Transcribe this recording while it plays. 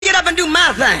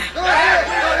my thing.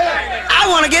 I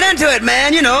want to get into it,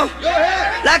 man, you know.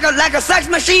 Like a sex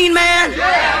machine, man.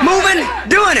 Moving,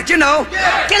 doing it, you know.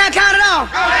 Can I count it off?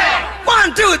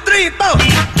 1, 2, 3, 4.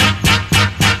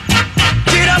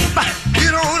 Get up,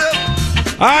 get on up.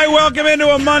 All right, welcome into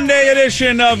a Monday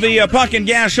edition of the Puckett and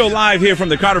Gas Show live here from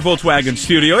the Carter Volkswagen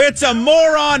studio. It's a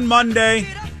Moron Monday.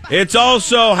 It's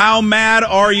also How Mad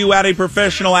Are You at a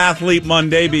Professional Athlete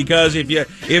Monday, because if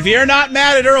you're not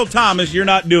mad at Earl Thomas, you're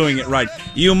not doing it right.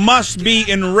 You must be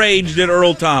enraged at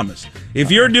Earl Thomas. If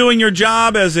you're doing your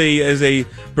job as a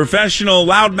professional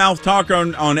loudmouth talker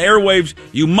on airwaves,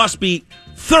 you must be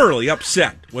thoroughly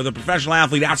upset with a professional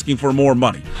athlete asking for more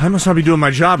money. I must not be doing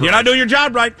my job right. You're not doing your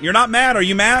job right. You're not mad. Are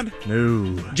you mad?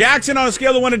 No. Jackson, on a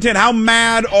scale of 1 to 10, how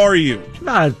mad are you?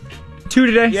 2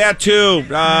 today? Yeah, 2.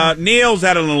 Neil's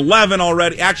at an 11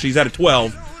 already. Actually, he's at a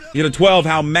 12. He's at a 12,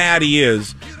 how mad he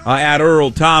is at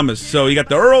Earl Thomas. So you got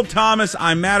the Earl Thomas,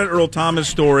 I'm mad at Earl Thomas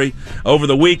story over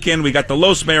the weekend. We got the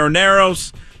Los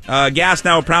Marineros.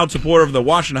 Gastineau, a proud supporter of the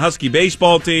Washington Husky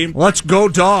baseball team. Let's go,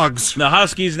 Dogs. The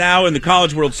Huskies now in the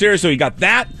College World Series, so you got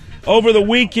that over the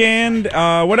weekend.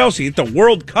 What else? You get the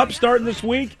World Cup starting this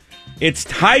week. It's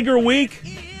Tiger Week.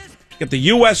 Get the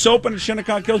U.S. Open at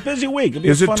Shinnecock Hills. Busy week.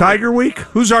 Is it Tiger Week?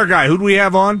 Who's our guy? Who do we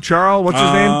have on? Charles? What's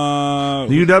his name?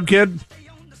 The UW kid?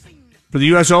 For the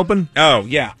U.S. Open? Oh,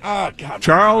 yeah. Oh, God.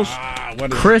 Charles?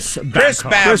 Chris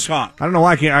Babcock. I don't know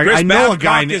why I can't. Chris I know a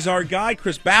guy. Babcock is our guy.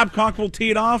 Chris Babcock will tee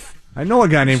it off. I know a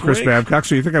guy named Chris Babcock,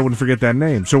 so you think I wouldn't forget that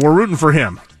name. So we're rooting for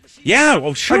him. Yeah,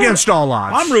 well, sure. Against all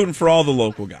odds. I'm rooting for all the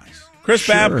local guys. Chris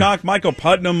Babcock, Michael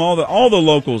Putnam, all the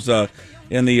locals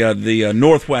in the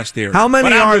Northwest area. How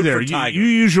many are there? You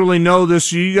usually know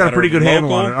this. You got a pretty good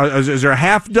handle on it. Is there a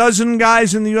half dozen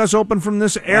guys in the U.S. Open from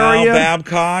this area?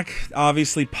 Babcock,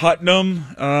 obviously Putnam.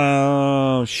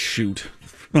 Shoot.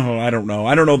 Oh, I don't know.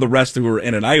 I don't know the rest who are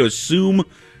in it. I assume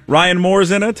Ryan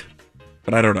Moore's in it,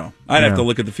 but I don't know. I'd have to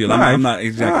look at the field. I'm not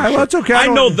exactly sure. Well, that's okay. I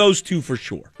know those two for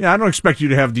sure. Yeah, I don't expect you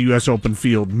to have the U.S. Open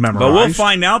field memorized. But we'll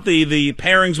find out. The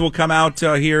pairings will come out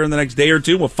here in the next day or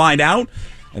two. We'll find out.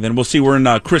 And then we'll see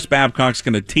where Chris Babcock's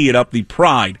going to tee it up, the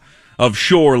pride of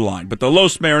Shoreline. But the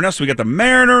Los Marineros, we got the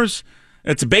Mariners.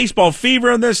 It's a baseball fever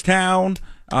in this town.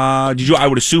 I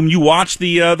would assume you watched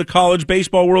the College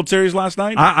Baseball World Series last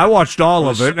night? I watched all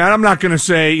of it. And I'm not going to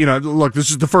say, look,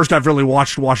 this is the first I've really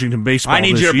watched Washington baseball. I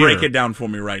need this you to year. break it down for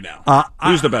me right now.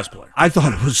 Who's the best player? I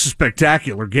thought it was a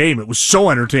spectacular game. It was so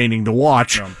entertaining to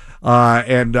watch. Yeah.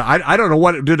 And I don't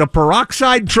know did a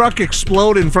peroxide truck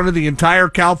explode in front of the entire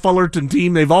Cal Fullerton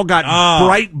team? They've all got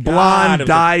bright blonde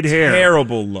dyed hair.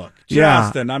 Terrible look.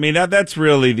 Justin, I mean, that's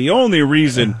really the only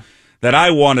reason that I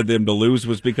wanted them to lose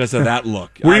was because of that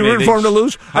look. Were you rooting for them to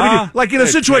lose? I mean, like in a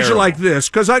situation like this,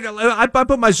 because I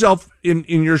put myself in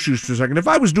your shoes for a second. If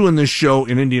I was doing this show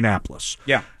in Indianapolis,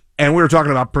 and we were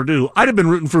talking about Purdue, I'd have been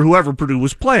rooting for whoever Purdue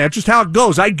was playing. That's just how it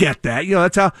goes. I get that.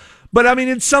 That's how. But, I mean,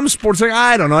 in some sports,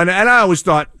 I don't know. And I always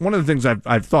thought, one of the things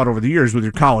I've thought over the years with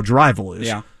your college rival is,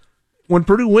 when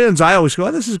Purdue wins, I always go,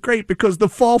 this is great because the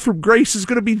fall from grace is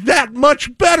going to be that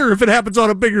much better if it happens on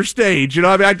a bigger stage.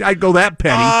 I mean, I'd go that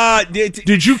petty.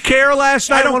 Did you care last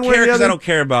night? I don't care because I don't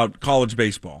care about college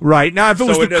baseball. Right. Now, if it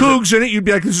was the Cougs in it, you'd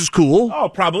be like, this is cool. Oh,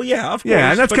 probably, yeah, of course.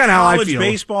 Yeah, and that's kind of how I feel. College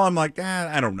baseball, I'm like,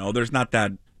 I don't know. There's not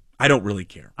that. I don't really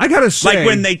care. I got to say. Like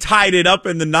when they tied it up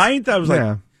in the ninth, I was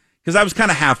like. Because I was kind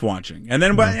of half watching, and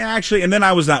then and then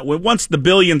I was out. Once the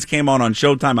Billions came on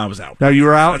Showtime, I was out. Now you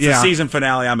were out. It's the season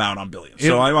finale. I'm out on Billions,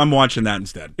 so I'm watching that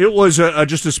instead. It was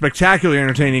just a spectacularly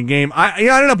entertaining game. I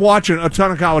ended up watching a ton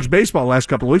of college baseball the last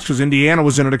couple of weeks because Indiana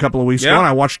was in it a couple of weeks ago, and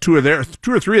I watched two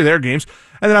or three of their games,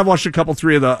 and then I've watched a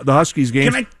three of the Huskies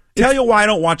games. Can I tell you why I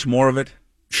don't watch more of it?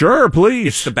 Sure, please.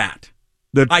 It's the bat.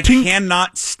 I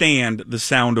cannot stand the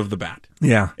sound of the bat.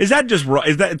 Yeah. Is that just wrong?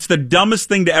 It's the dumbest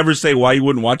thing to ever say why you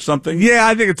wouldn't watch something? Yeah,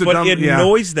 I think it's But it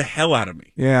annoys the hell out of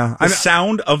me. Yeah. The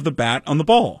sound of the bat on the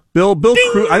ball. Bill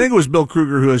I think it was Bill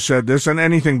Kruger who has said this, and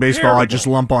anything baseball I just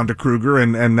lump onto Kruger,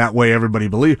 and that way everybody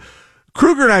believes.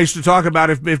 Kruger and I used to talk about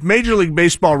if Major League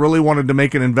Baseball really wanted to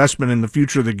make an investment in the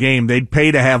future of the game, they'd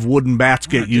pay to have wooden bats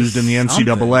get used in the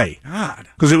NCAA. God.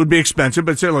 Because it would be expensive.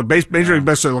 But say, look, Major League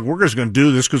Baseball, look, we're just going to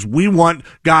do this because we want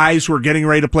guys who are getting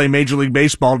ready to play Major League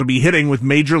Baseball to be hitting with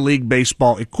Major League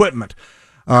Baseball equipment.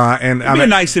 And it'd be a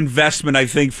nice investment, I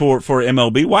think, for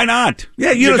MLB. Why not?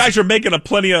 Yeah, you guys are making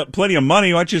plenty of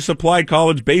money. Why don't you supply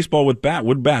college baseball with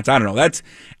wood bats? I don't know.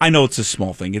 I know it's a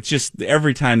small thing. It's just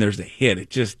every time there's a hit,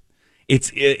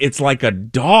 it's like a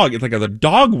dog. It's like a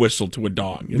dog whistle to a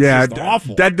dog. It's just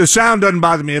awful. The sound doesn't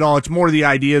bother me at all. It's more the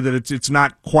idea that it's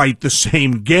not quite the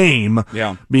same game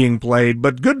being played.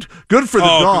 But good for the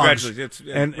dogs. Congratulations! It's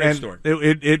a great story.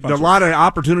 It a lot of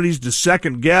opportunities to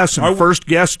second guess and first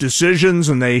guess decisions,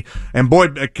 and boy,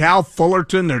 Cal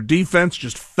Fullerton, their defense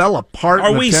just fell apart.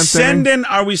 Are we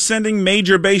sending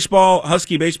major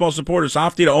Husky baseball supporter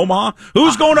Softy to Omaha?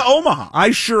 Who's going to Omaha?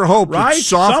 I sure hope. Right?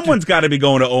 Someone's got to be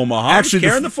going to Omaha. Actually,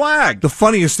 carrying the flag. The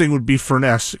funniest thing would be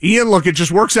Furness. Ian, look, it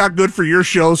just works out good for your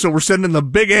show, so we're sending the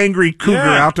big angry cougar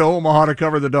out to Omaha to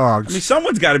cover the dogs. I mean,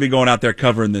 someone's got to be going out there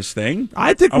covering this thing.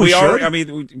 I think we should. I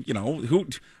mean,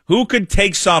 who could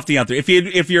take Softy out there?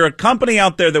 If you're a company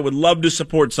out there that would love to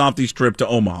support Softy's trip to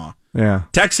Omaha,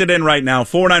 text it in right now,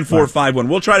 49451.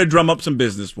 We'll try to drum up some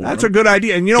business for That's a good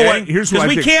idea. And you know what? Here's what I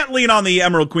think. Because we can't lean on the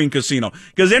Emerald Queen Casino.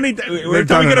 Because every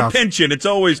time we get a pension, it's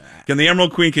always, can the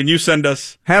Emerald Queen, can you send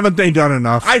us? Haven't they done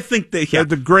enough? I think they're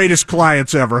the greatest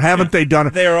clients ever. Haven't they done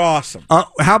it? They're awesome.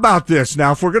 How about this?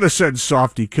 Now, if we're going to send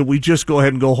Softy, can we just go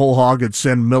ahead and go whole hog and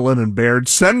send Millen and Baird?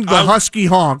 Send the Husky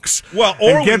Honks. Well,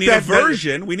 or we need a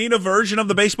version. We need a version of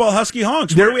the baseball Husky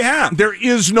Honks. What do we have? There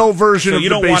is no version of the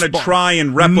baseball. So you don't want to try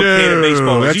and replicate a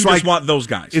baseball. You just want those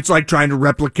guys. It's like trying to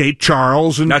replicate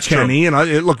Charles and Kenny. True.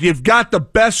 And look, you've got the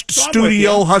best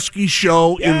studio Husky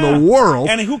show in the world.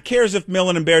 And who cares if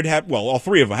Millen and Baird all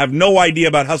three of them have no idea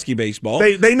about Husky baseball?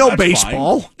 They know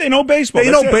baseball. Fine. They know baseball. They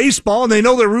know baseball, and they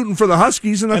know they're rooting for the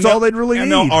Huskies, and that's all they'd really need.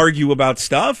 And they'll argue about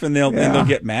stuff, and they'll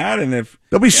get mad, and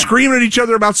they'll be screaming at each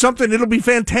other about something. It'll be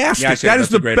fantastic. Yeah, that is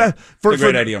the best.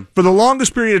 Great idea. For the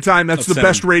longest period of time, that's the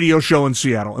best radio show in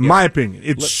Seattle, in my opinion.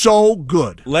 It's so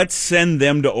good. Let's send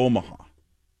them to Omaha.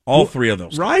 All three of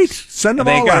those. Right? Send them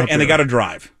all out. And they got to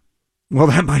drive. Well,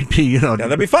 that might be,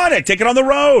 that'd be fun. Take it on the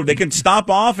road. They can stop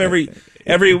off every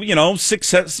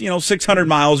 600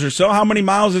 miles or so. How many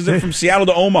miles is it from Seattle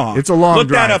to Omaha? It's a long drive. Look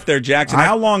that up there, Jackson.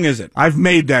 How long is it? I've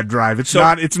made that drive. It's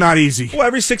not easy. Well,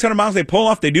 every 600 miles they pull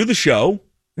off, they do the show.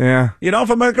 Yeah. If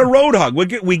I'm like a road hog, we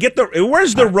get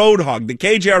where's the road hog? The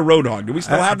KJR road hog. Do we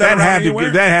still have that?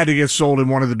 That had to get sold in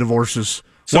one of the divorces.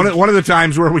 One of the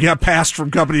times where we got passed from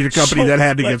company to company, that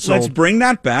had to get sold. Let's bring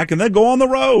that back and then go on the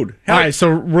road. All right,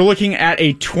 so we're looking at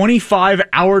a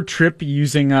 25-hour trip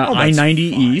using I-90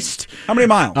 East. How many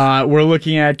miles? We're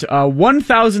looking at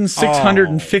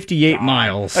 1,658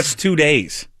 miles. That's 2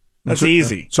 days. That's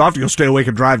easy. So I have to go stay awake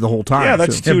and drive the whole time. Yeah,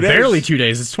 that's 2 days. Barely 2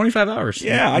 days. It's 25 hours.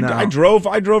 Yeah, I drove.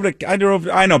 I know,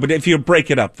 but if you break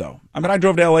it up, though, I mean, I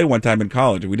drove to L.A. one time in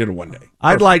college, and we did it one day.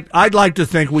 I'd like to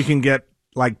think we can get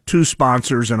like 2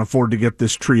 sponsors and afford to get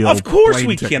this trio. Of course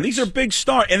we can. These are big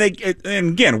stars, and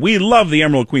again, we love the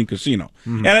Emerald Queen Casino.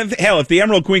 Mm-hmm. And if the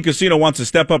Emerald Queen Casino wants to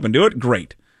step up and do it,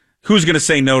 great. Who's going to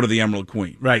say no to the Emerald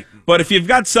Queen? Right. But if you've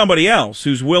got somebody else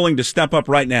who's willing to step up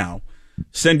right now,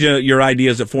 send your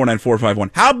ideas at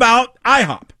 49451. How about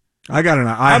IHOP? I got an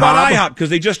IHOP. How about IHOP?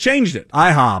 Because they just changed it.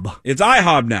 IHOP. It's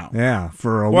IHOP now. Yeah,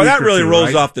 for a week. Well, that really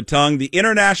rolls right? off the tongue. The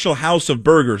International House of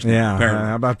Burgers. Now, apparently.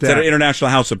 How about that? Instead of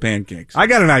International House of Pancakes. I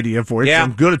got an idea for you. Yeah.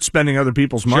 I'm good at spending other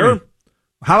people's money. Sure.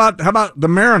 How about the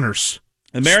Mariners?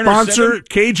 The Mariners sponsor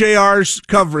KJR's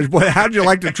coverage. Boy, how'd you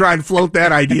like to try and float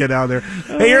that idea down there?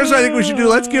 Hey, here's what I think we should do.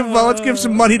 Let's give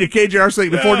some money to KJR so they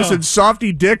can afford to send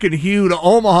Softy, Dick, and Hugh to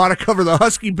Omaha to cover the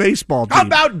Husky baseball team. How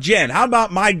about Jen? How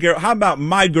about my girl? How about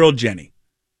my girl Jenny?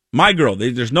 My girl.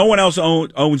 There's no one else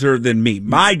owns her than me.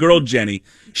 My girl Jenny.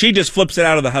 She just flips it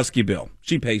out of the Husky bill.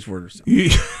 She pays for it herself.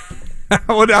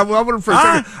 I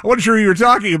wasn't sure who you were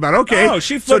talking about. Okay,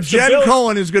 so Jen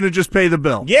Cohen is going to just pay the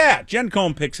bill. Yeah, Jen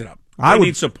Cohen picks it up. I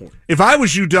need support. If I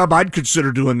was you, Dub, I'd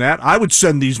consider doing that. I would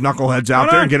send these knuckleheads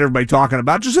out there and get everybody talking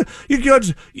about.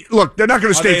 Look, they're not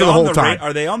going to stay for the whole time.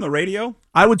 Are they on the radio?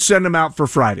 I would send them out for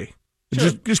Friday. Sure.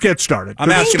 Just get started.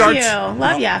 Thank you.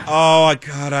 Love ya. Oh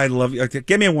God, I love you. Okay,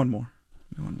 give me one more.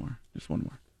 Just one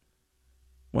more.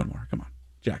 Come on.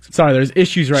 Jackson. Sorry, there's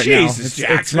issues right now. Jesus,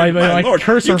 Jackson. It's my Lord.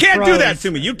 cursor You can't froze. do that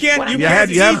to me. You can't. You had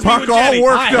Puck all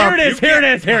worked up. Here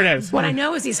it is. What I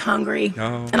know is he's hungry,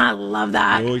 and I love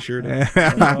that. Oh, sure does.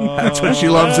 That's what she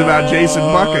loves about Jason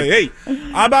Puckett. Hey,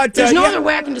 how about... There's no other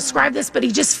way I can describe this, but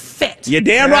he just fit. You're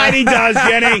damn right he does,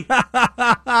 Jenny.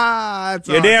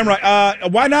 You're damn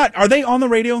right. Why not? Are they on the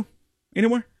radio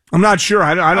anywhere? I'm not sure.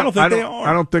 I don't think they are.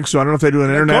 I don't think so. I don't know if they do an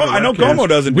internet. I know Como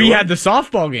doesn't. We had the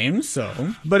softball games,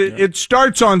 so. But it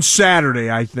starts on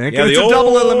Saturday, I think. Yeah, and it's a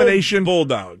double elimination.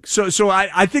 Bulldogs. So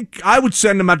I think I would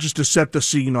send them out just to set the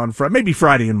scene on Friday, maybe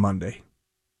Friday and Monday.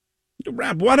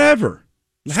 Whatever.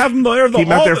 Have them there. Keep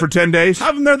them out there for 10 days?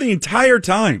 Have them there the entire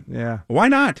time. Yeah. Why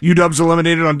not? UW's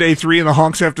eliminated on day 3, and the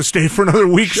Honks have to stay for another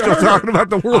week still talking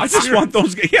about the World Series.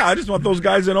 I just want those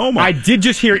guys in Omaha. I did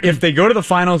just hear if they go to the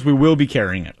finals, we will be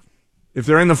carrying it. If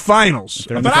they're in the finals.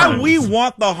 We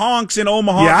want the Honks in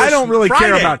Omaha. Yeah, I don't really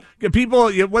care Friday. about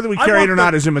people, whether we carry it or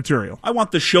not is immaterial. I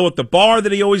want the show at the bar that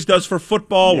he always does for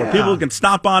football where people can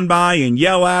stop on by and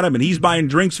yell at him and he's buying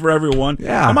drinks for everyone.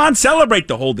 Yeah. Come on, celebrate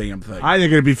the whole damn thing. I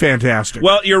think it'd be fantastic.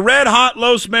 Well, your red hot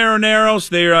Los Marineros,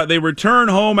 they return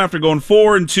home after going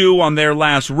 4-2 on their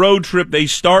last road trip. They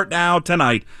start now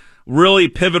tonight. Really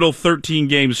pivotal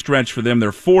 13-game stretch for them. They're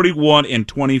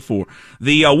 41-24.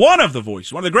 One of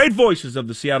the great voices of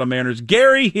the Seattle Mariners,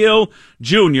 Gary Hill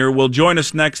Jr., will join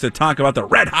us next to talk about the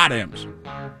Red Hot M's.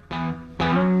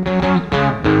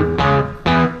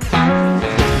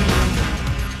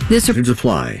 This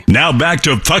reply. Now back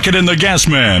to Puckett and the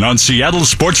Gasman on Seattle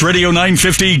Sports Radio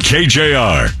 950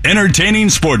 KJR. Entertaining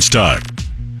sports talk.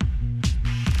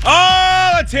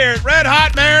 Oh, let's hear it. Red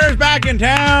Hot Mariners back in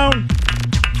town.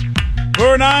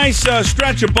 For a nice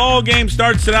stretch of ball game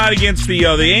starts tonight against the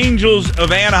Angels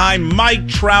of Anaheim. Mike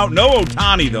Trout. No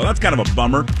Ohtani, though. That's kind of a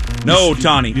bummer. No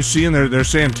Ohtani. You see, and they're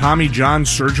saying Tommy John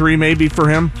surgery maybe for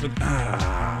him?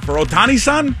 For Ohtani's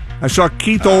son? I saw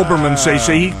Keith Olbermann say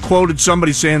he quoted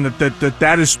somebody saying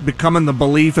that is becoming the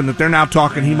belief and that they're now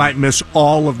talking he might miss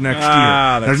all of next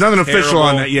year. There's nothing official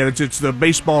on that yet. It's the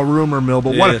baseball rumor mill,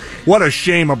 but what a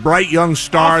shame. A bright young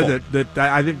star that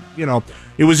I think,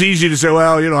 it was easy to say,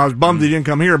 well, I was bummed he didn't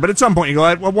come here, but at some point you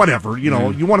go, well, whatever. You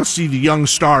want to see the young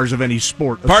stars of any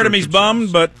sport. Part of me's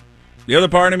bummed, but the other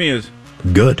part of me is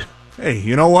good. Hey,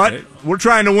 you know what? We're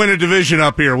trying to win a division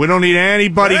up here. We don't need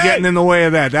anybody getting in the way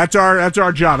of that. That's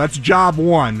our job. That's job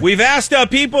one. We've asked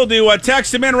people to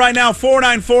text them in right now,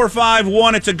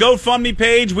 49451. It's a GoFundMe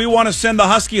page. We want to send the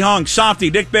Husky Honk, Softy,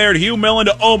 Dick Baird, Hugh Millen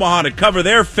to Omaha to cover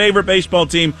their favorite baseball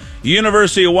team,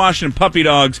 University of Washington Puppy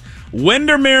Dogs.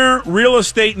 Windermere Real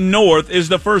Estate North is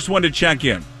the first one to check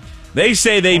in. They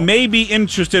say they may be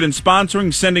interested in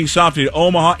sponsoring sending Softy to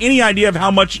Omaha. Any idea of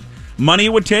how much money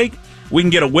it would take? We can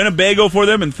get a Winnebago for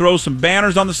them and throw some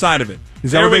banners on the side of it.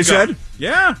 Is that what they said?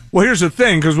 Yeah. Well, here's the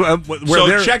thing, because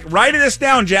write this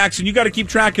down, Jackson. You got to keep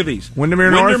track of these.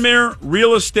 Windermere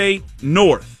Real Estate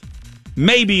North.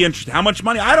 May be interested. How much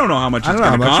money? I don't know how much it's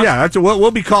going to cost. Yeah,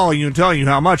 we'll be calling you and telling you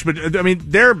how much. But I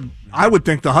mean, I would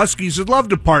think the Huskies would love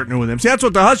to partner with them. See, that's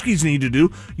what the Huskies need to do.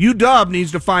 UW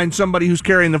needs to find somebody who's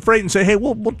carrying the freight and say, hey,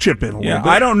 we'll chip in a little bit.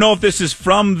 I don't know if this is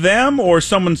from them or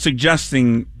someone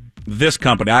suggesting this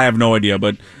company. I have no idea,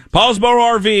 but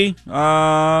Paulsboro RV.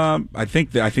 I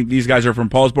think these guys are from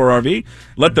Paulsboro RV.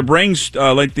 Let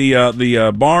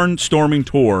the barn storming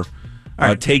tour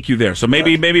take you there. So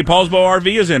maybe Paulsboro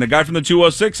RV is in. A guy from the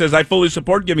 206 says, "I fully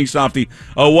support giving Softy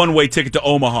a one-way ticket to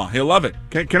Omaha. He'll love it."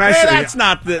 Can I say that's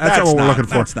not what we're looking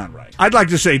for? That's not right. I'd like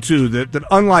to say too that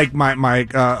unlike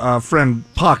my friend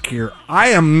Puck here, I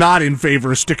am not in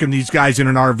favor of sticking these guys in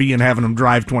an RV and having them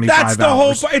drive 25 hours. That's the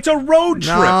whole. It's a road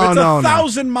trip. It's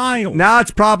 1,000 miles. Now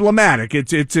it's problematic. You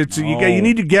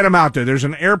need to get them out there. There's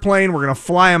an airplane. We're going to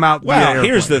fly them out. Well,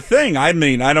 here's the thing. I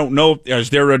mean, I don't know. Is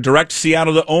there a direct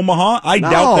Seattle to Omaha? I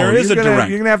doubt there is a direct.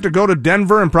 You're going to have to go to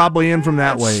Denver and probably in from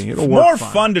that way. It'll work more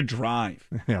fine. Fun to drive.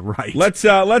 Yeah, right. Let's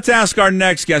ask our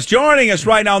next guest. Joining us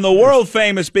right now on the world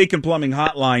famous Beacon Plumbing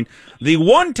Hotline, the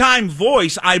one-time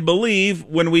voice, I believe,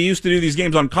 when we used to do these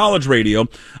games on college radio,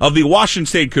 of the Washington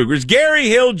State Cougars, Gary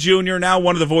Hill Jr., now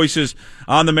one of the voices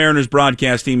on the Mariners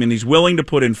broadcast team, and he's willing to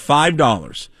put in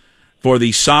 $5 for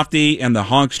the Softy and the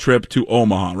Honks trip to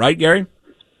Omaha. Right, Gary?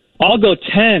 I'll go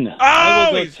 10.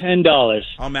 I will go $10.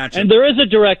 I'll match it. And there is a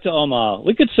direct to Omaha.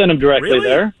 We could send him directly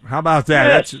there. How about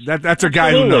that? Yes. That's a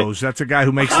guy who knows. That's a guy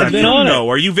who makes that. How do you know?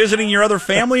 Are you visiting your other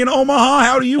family in Omaha?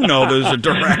 How do you know there's a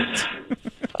direct?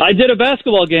 I did a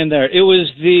basketball game there. It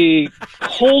was the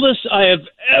coldest I have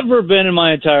ever been in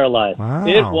my entire life. Wow.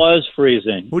 It was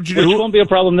freezing. What'd you do? Which won't be a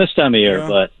problem this time of year.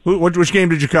 Yeah. But which game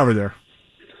did you cover there?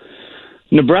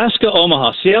 Nebraska,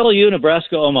 Omaha. Seattle U,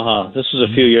 Nebraska, Omaha. This was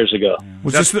a few years ago.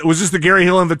 Was this the Gary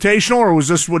Hill Invitational, or was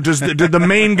this did the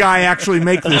main guy actually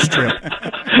make this trip?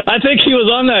 I think he was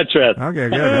on that trip. Okay,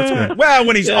 good. That's good. Well,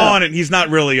 when he's on it, he's not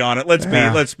really on it. Let's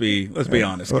be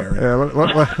honest, Gary.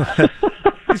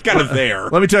 He's kind of there.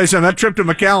 Let me tell you something. That trip to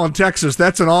McAllen, Texas,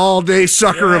 that's an all-day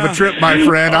sucker of a trip, my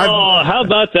friend. How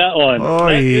about that one?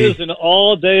 That is an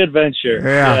all-day adventure.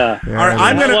 Yeah. All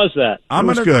right, How was that? I'm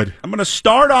gonna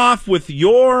start off with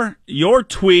your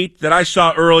tweet that I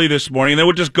saw early this morning, and then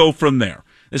we'll just go from there.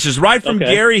 This is right from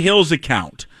Gary Hill's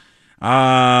account.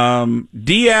 Edwin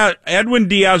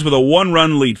Diaz with a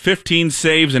 1-run lead, 15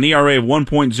 saves, an ERA of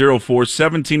 1.04,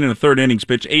 17 in the third innings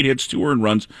pitch, 8 hits, 2 earned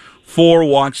runs, 4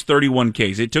 walks, 31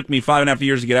 Ks. It took me 5.5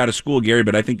 years to get out of school, Gary,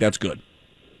 but I think that's good.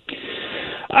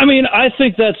 I mean, I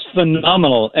think that's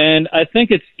phenomenal, and I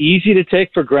think it's easy to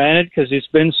take for granted because he's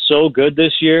been so good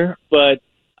this year. But,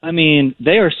 I mean,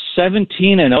 they are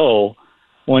 17-0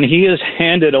 when he is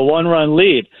handed a 1-run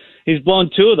lead. He's blown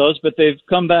 2 of those, but they've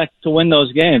come back to win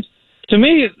those games. To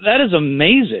me, that is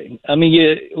amazing. I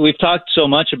mean, we've talked so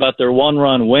much about their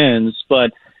 1-run wins,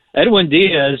 but Edwin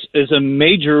Diaz is a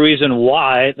major reason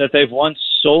why that they've won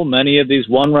so many of these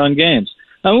 1-run games.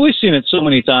 I mean, we've seen it so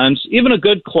many times. Even a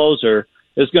good closer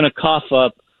is going to cough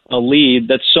up a lead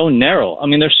that's so narrow. I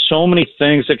mean, there's so many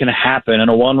things that can happen in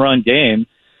a 1-run game,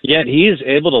 yet he is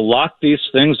able to lock these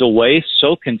things away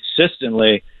so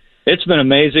consistently. It's been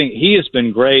amazing. He has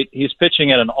been great. He's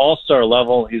pitching at an all-star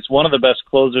level. He's one of the best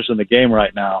closers in the game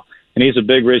right now, and he's a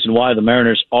big reason why the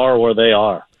Mariners are where they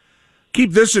are.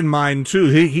 Keep this in mind, too.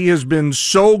 He has been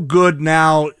so good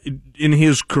now in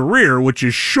his career, which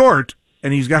is short,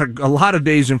 and he's got a lot of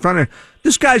days in front of him.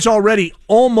 This guy's already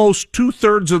almost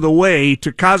 2/3 of the way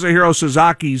to Kazuhiro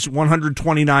Suzuki's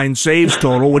 129 saves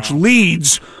total, which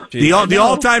leads the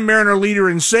all-time Mariner leader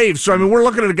in saves. So, I mean, we're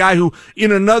looking at a guy who,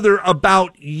 in another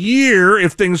about year,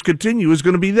 if things continue, is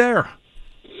going to be there.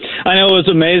 I know it was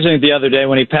amazing the other day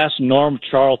when he passed Norm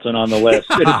Charlton on the list.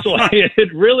 It's like,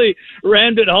 it really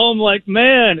rammed it home like,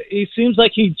 man, he seems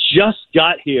like he just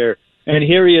got here, and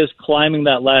here he is climbing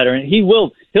that ladder. And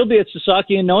he'll be at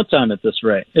Sasaki in no time at this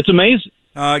rate. It's amazing.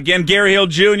 Again, Gary Hill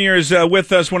Jr. is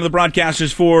with us, one of the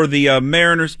broadcasters for the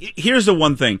Mariners. Here's the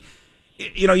one thing.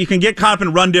 You know, you can get caught up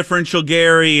in run differential,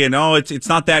 Gary, and it's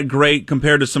not that great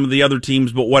compared to some of the other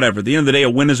teams, but whatever. At the end of the day, a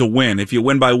win is a win. If you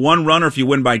win by 1 run or if you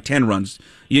win by 10 runs,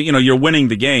 you're winning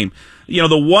the game. You know,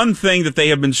 the one thing that they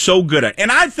have been so good at,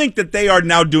 and I think that they are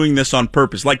now doing this on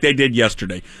purpose, like they did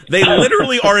yesterday. They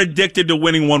literally are addicted to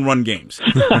winning 1-run games.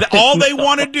 All they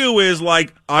want to do is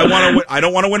like, I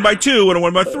don't want to win by 2, I don't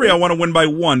want to win by 3, I want to win by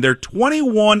 1. They're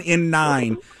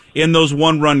 21-9 in those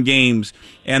 1-run games.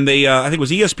 And they, I think it was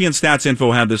ESPN Stats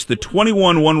Info had this. The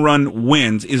 21 1-run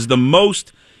wins is the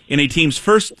most in a team's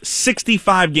first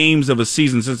 65 games of a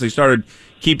season since they started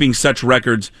keeping such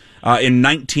records in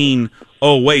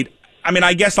 1908. I mean,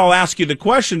 I guess I'll ask you the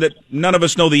question that none of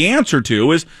us know the answer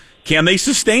to is, can they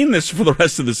sustain this for the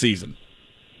rest of the season?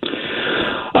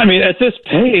 I mean, at this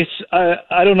pace,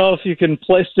 I don't know if you can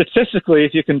play statistically,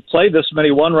 if you can play this many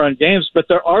 1-run games, but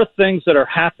there are things that are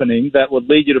happening that would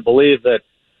lead you to believe that,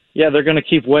 yeah, they're going to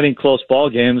keep winning close ball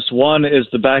games. One is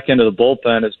the back end of the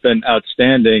bullpen has been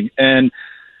outstanding. And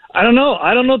I don't know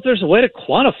if there's a way to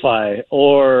quantify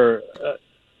or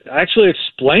actually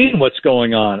explain what's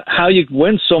going on, how you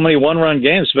win so many 1-run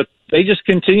games, but they just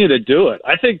continue to do it.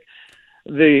 I think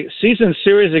the season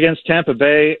series against Tampa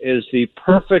Bay is the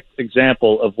perfect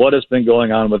example of what has been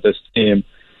going on with this team.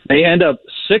 They end up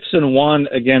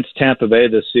 6-1 against Tampa Bay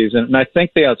this season, and I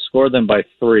think they outscored them by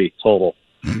 3 total.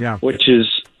 Yeah, which is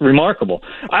remarkable.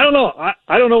 I don't know.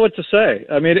 I don't know what to say.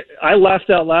 I mean, I laughed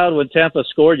out loud when Tampa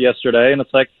scored yesterday, and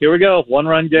it's like, here we go,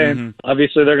 1-run game. Mm-hmm.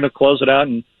 Obviously, they're going to close it out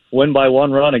and win by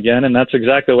 1 run again, and that's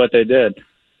exactly what they did.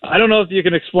 I don't know if you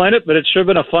can explain it, but it sure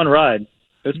been a fun ride.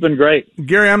 It's been great.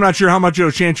 Gary, I'm not sure how much of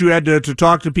a chance you had to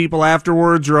talk to people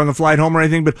afterwards or on the flight home or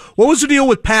anything, but what was the deal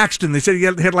with Paxton? They said he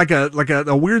had like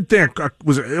a weird thing.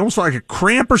 Was it almost like a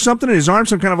cramp or something in his arm,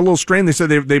 some kind of a little strain? They said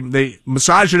they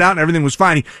massaged it out and everything was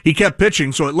fine. He kept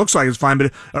pitching, so it looks like it's fine,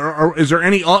 but is there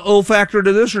any factor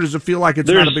to this, or does it feel like it's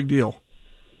not a big deal?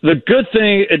 The good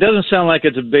thing, it doesn't sound like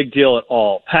it's a big deal at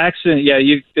all. Paxton, yeah,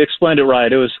 you explained it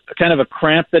right. It was kind of a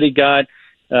cramp that he got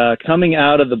coming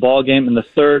out of the ball game in the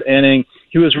 3rd inning.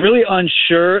 He was really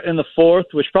unsure in the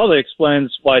 4th, which probably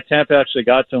explains why Tampa actually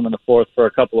got to him in the 4th for a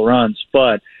couple of runs.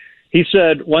 But he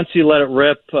said once he let it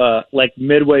rip, like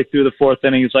midway through the 4th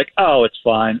inning, he's like, oh, it's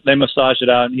fine. They massaged it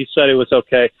out, and he said it was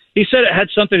okay. He said it had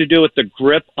something to do with the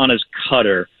grip on his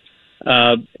cutter.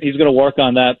 He's going to work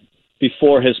on that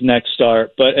before his next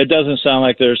start. But it doesn't sound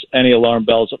like there's any alarm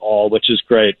bells at all, which is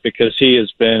great because he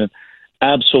has been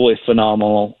absolutely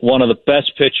phenomenal, one of the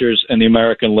best pitchers in the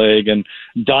American League, and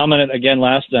dominant again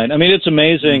last night. I mean, it's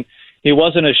amazing. He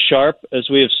wasn't as sharp as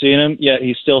we have seen him, yet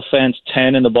he still fans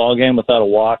 10 in the ballgame without a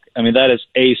walk. I mean, that is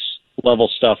ace-level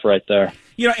stuff right there.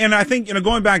 You know, and I think,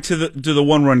 going back to the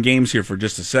 1-run games here for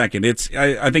just a second,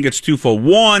 I think it's twofold.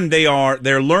 One,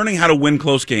 they're learning how to win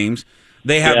close games.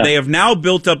 They have now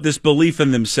built up this belief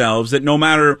in themselves that no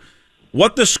matter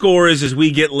what the score is as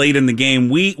we get late in the game,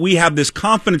 we have this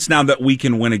confidence now that we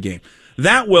can win a game.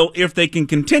 That will, if they can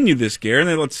continue this, Gary,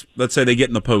 and let's say they get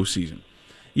in the postseason,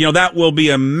 that will be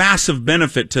a massive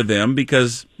benefit to them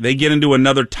because they get into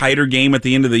another tighter game at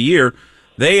the end of the year.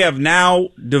 They have now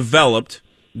developed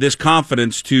this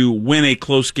confidence to win a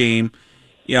close game,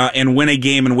 and win a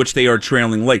game in which they are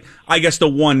trailing late. I guess the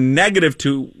one negative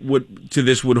to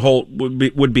this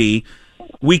would be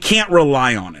we can't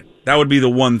rely on it. That would be the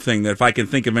one thing that if I can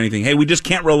think of anything, hey, we just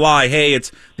can't rely. Hey,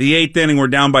 it's the 8th inning, we're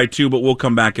down by 2, but we'll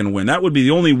come back and win. That would be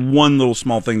the only one little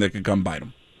small thing that could come bite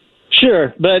them.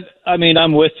 Sure, but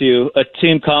I'm with you. A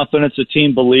team confidence, a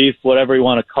team belief, whatever you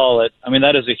want to call it.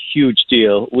 That is a huge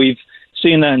deal. We've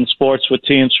seen that in sports with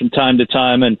teams from time to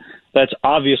time, and that's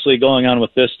obviously going on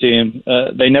with this team.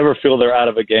 They never feel they're out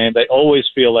of a game. They always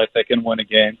feel like they can win a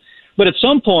game. But at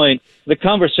some point, the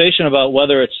conversation about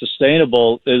whether it's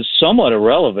sustainable is somewhat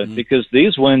irrelevant because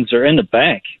these wins are in the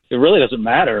bank. It really doesn't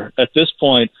matter at this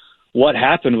point what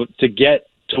happened to get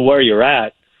to where you're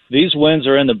at. These wins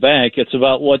are in the bank. It's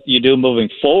about what you do moving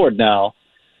forward now.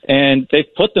 And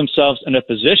they've put themselves in a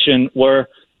position where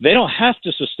they don't have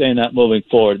to sustain that moving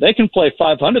forward. They can play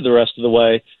 500 the rest of the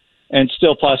way and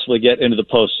still possibly get into the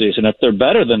postseason. If they're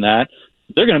better than that,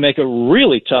 they're going to make it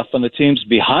really tough on the teams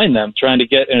behind them trying to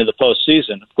get into the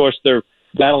postseason. Of course, they're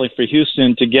battling for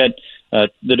Houston to get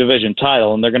the division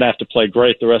title, and they're going to have to play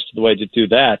great the rest of the way to do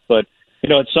that. But,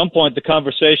 at some point, the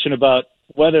conversation about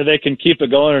whether they can keep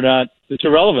it going or not, it's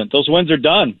irrelevant. Those wins are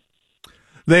done.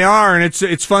 They are, and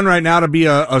it's fun right now to be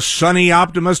a sunny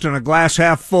optimist and a glass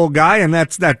half full guy, and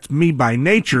that's me by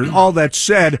nature. All that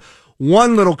said,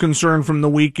 one little concern from the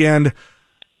weekend,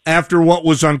 after what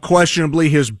was unquestionably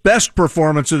his best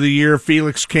performance of the year,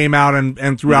 Felix came out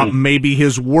and threw out maybe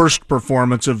his worst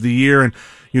performance of the year, and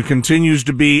it continues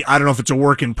to be, I don't know if it's a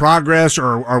work in progress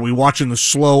or are we watching the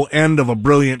slow end of a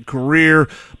brilliant career,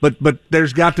 but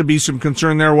there's got to be some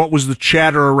concern there. What was the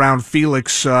chatter around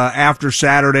Felix after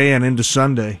Saturday and into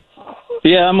Sunday?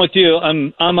 Yeah, I'm with you.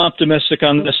 I'm optimistic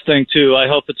on this thing, too. I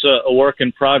hope it's a work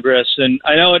in progress. And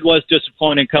I know it was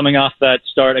disappointing coming off that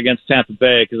start against Tampa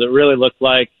Bay because it really looked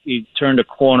like he turned a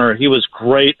corner. He was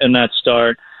great in that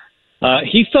start.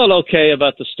 He felt okay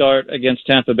about the start against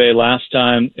Tampa Bay last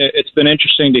time. It's been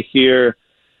interesting to hear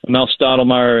Mel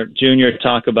Stottlemyre Jr.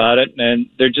 talk about it, and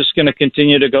they're just going to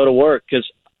continue to go to work because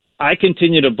I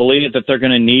continue to believe that they're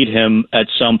going to need him at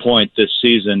some point this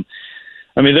season.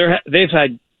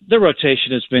 Their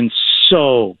rotation has been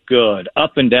so good,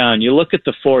 up and down. You look at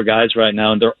the 4 guys right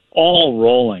now, and they're all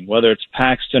rolling, whether it's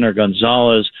Paxton or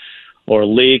Gonzalez or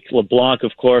Leak, LeBlanc,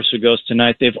 of course, who goes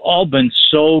tonight. They've all been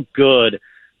so good.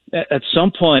 At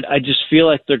some point, I just feel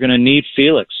like they're going to need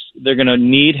Felix. They're going to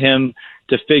need him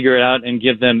to figure it out and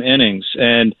give them innings.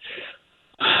 And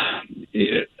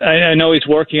I know he's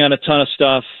working on a ton of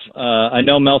stuff. I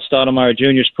know Mel Stottlemyre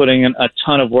Jr. is putting in a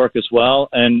ton of work as well.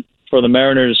 And for the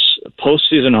Mariners'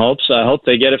 postseason hopes, I hope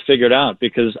they get it figured out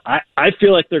because I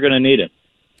feel like they're going to need it.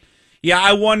 Yeah,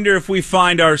 I wonder if we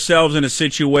find ourselves in a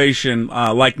situation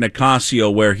like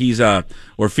Nicasio where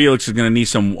where Felix is going to need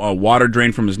some water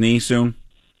drain from his knee soon.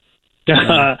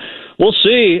 We'll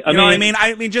see.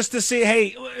 I mean, just to see,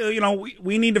 hey,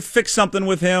 we need to fix something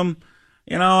with him.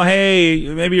 Hey,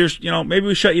 maybe maybe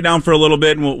we shut you down for a little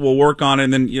bit and we'll work on it,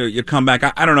 and then you come back.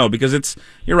 I don't know because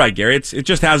you're right, Gary. It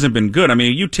just hasn't been good. I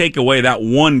mean, you take away that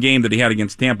one game that he had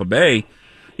against Tampa Bay,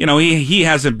 he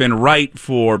hasn't been right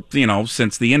for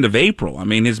since the end of April. I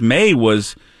mean, his May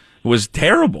was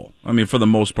terrible. I mean, for the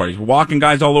most part, he's walking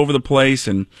guys all over the place,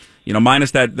 and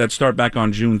minus that start back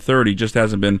on June 30, just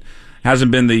hasn't been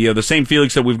the same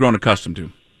Felix that we've grown accustomed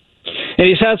to. And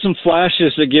he's had some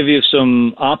flashes that give you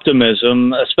some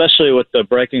optimism, especially with the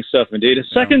breaking stuff. Indeed,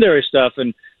 his secondary stuff,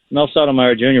 and Mel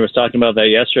Stottlemyre Jr. was talking about that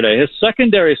yesterday. His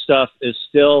secondary stuff is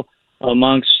still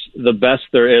amongst the best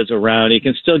there is around. He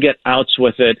can still get outs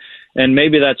with it, and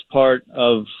maybe that's part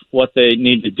of what they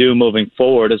need to do moving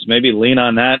forward is maybe lean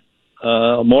on that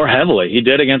more heavily. He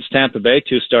did against Tampa Bay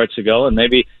 2 starts ago, and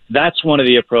maybe that's one of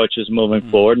the approaches moving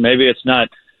forward. Maybe it's not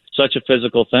such a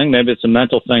physical thing. Maybe it's a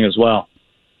mental thing as well.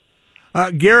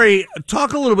 Gary,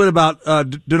 talk a little bit about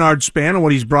Denard Span and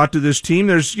what he's brought to this team.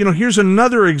 There's, here's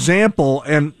another example,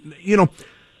 and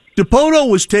DePoto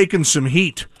was taking some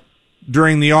heat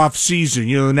during the off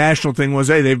season. The national thing was,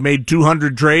 hey, they've made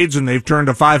 200 trades and they've turned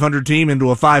a 500 team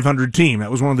into a 500 team. That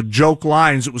was one of the joke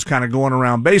lines that was kind of going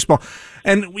around baseball.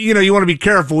 And you want to be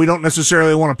careful. We don't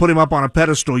necessarily want to put him up on a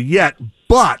pedestal yet,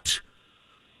 but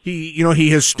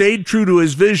he has stayed true to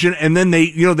his vision, and then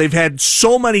they've had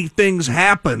so many things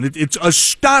happen. It's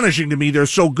astonishing to me they're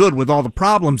so good with all the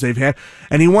problems they've had.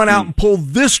 And he went out and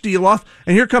pulled this deal off.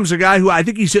 And here comes a guy who I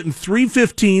think he's hitting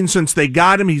 .315 since they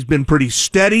got him. He's been pretty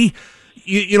steady.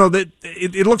 that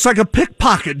it looks like a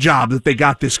pickpocket job that they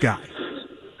got this guy.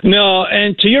 No,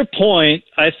 and to your point,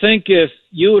 I think if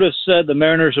you would have said the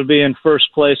Mariners would be in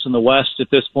first place in the West at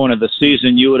this point of the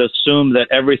season, you would assume that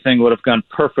everything would have gone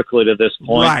perfectly to this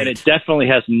point, right. And it definitely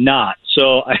has not.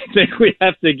 So I think we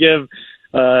have to give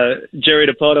Jerry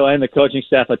DiPoto and the coaching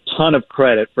staff a ton of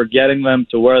credit for getting them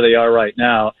to where they are right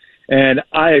now. And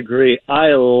I agree. I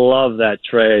love that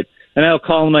trade. And I know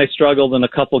Colin and I struggled in a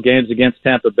couple games against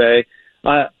Tampa Bay.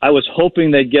 I was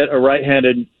hoping they'd get a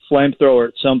right-handed flamethrower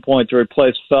at some point to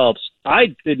replace Phelps.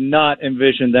 I did not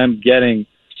envision them getting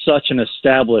such an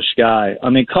established guy. I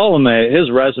mean, Colomé,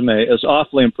 his resume is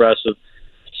awfully impressive.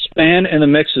 Span in the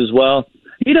mix as well.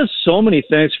 He does so many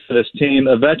things for this team,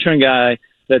 a veteran guy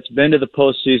that's been to the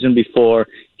postseason before.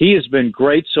 He has been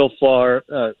great so far,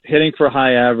 hitting for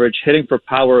high average, hitting for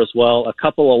power as well, a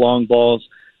couple of long balls,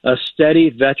 a steady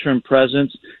veteran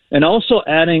presence, and also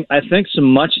adding, I think, some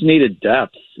much-needed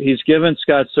depth. He's given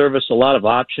Scott Service a lot of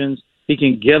options. He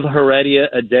can give Heredia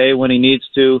a day when he needs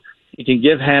to. He can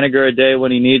give Haniger a day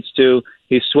when he needs to.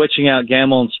 He's switching out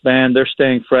Gamble and Span. They're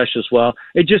staying fresh as well.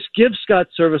 It just gives Scott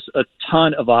Service a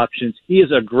ton of options. He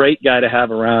is a great guy to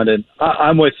have around, and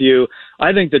I'm with you.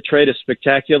 I think the trade is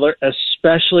spectacular,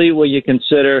 especially when you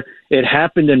consider it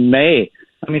happened in May.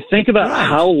 I mean, think about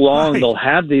how long they'll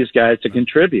have these guys to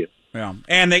contribute. Yeah,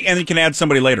 and they can add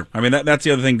somebody later. I mean, that's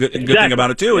the other thing. Good thing about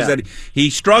it too is that he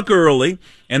struck early,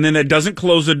 and then that doesn't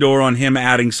close the door on him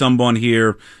adding someone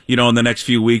here, in the next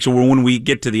few weeks or when we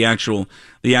get to the actual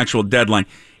deadline.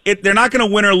 They're not going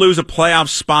to win or lose a playoff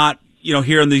spot,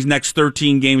 here in these next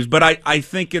 13 games. But I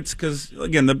think it's because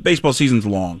again the baseball season's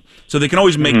long, so they can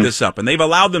always make this up, and they've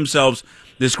allowed themselves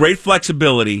this great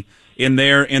flexibility in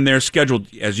their schedule,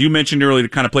 as you mentioned earlier, to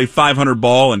kind of play 500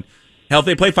 ball and. Hell, if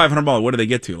they play 500 ball, what do they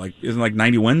get to? Isn't it like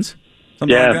 90 wins?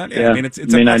 Something like that? Yeah. I mean, it's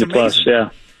 90 plus, yeah.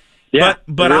 Yeah,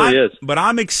 but it really is. But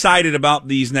I'm excited about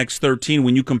these next 13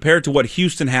 when you compare it to what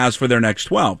Houston has for their next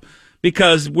 12.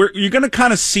 Because you're going to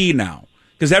kind of see now,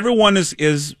 because everyone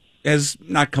has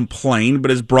not complained,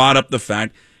 but has brought up the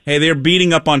fact, hey, they're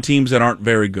beating up on teams that aren't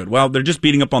very good. Well, they're just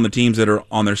beating up on the teams that are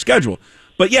on their schedule.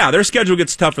 But yeah, their schedule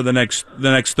gets tougher the next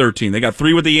 13. They got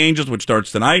 3 with the Angels, which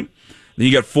starts tonight. Then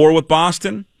you got 4 with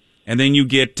Boston. And then you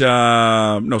get, 3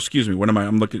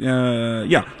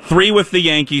 with the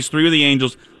Yankees, 3 with the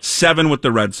Angels, 7 with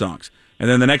the Red Sox. And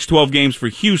then the next 12 games for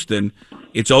Houston,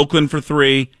 it's Oakland for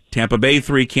 3, Tampa Bay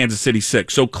 3, Kansas City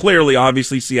 6. So clearly,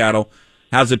 obviously, Seattle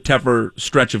has a tougher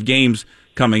stretch of games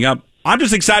coming up. I'm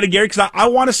just excited, Gary, because I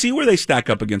want to see where they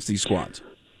stack up against these squads.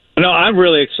 No, I'm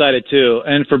really excited, too.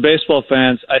 And for baseball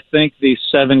fans, I think these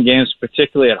 7 games,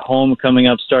 particularly at home coming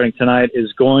up starting tonight,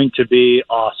 is going to be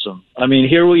awesome. I mean,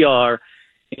 here we are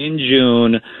in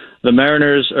June. The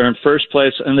Mariners are in first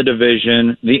place in the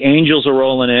division. The Angels are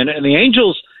rolling in. And the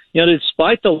Angels,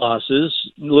 despite the losses,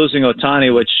 losing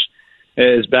Ohtani, which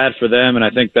is bad for them and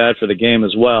I think bad for the game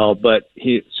as well, but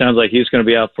he sounds like he's going to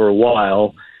be out for a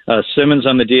while. Simmons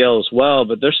on the DL as well,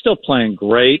 but they're still playing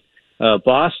great.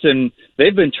 Boston,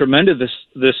 they've been tremendous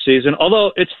this season.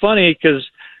 Although it's funny because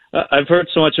I've heard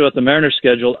so much about the Mariners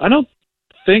schedule. I don't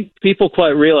think people quite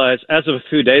realize, as of a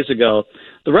few days ago,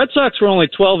 the Red Sox were only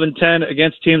 12-10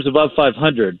 against teams above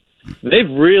 500. They've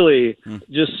really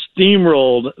just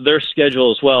steamrolled their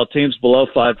schedule as well, teams below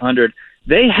 500.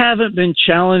 They haven't been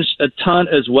challenged a ton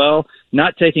as well,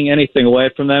 not taking anything away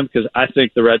from them because I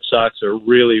think the Red Sox are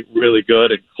really, really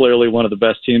good and clearly one of the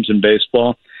best teams in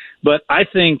baseball. But I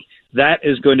think that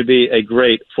is going to be a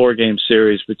great 4-game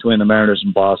series between the Mariners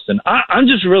and Boston. I'm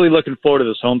just really looking forward to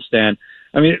this homestand.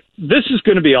 I mean, this is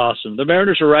going to be awesome. The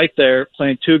Mariners are right there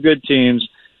playing 2 good teams.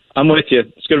 I'm with you.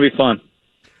 It's going to be fun.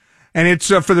 And it's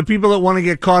for the people that want to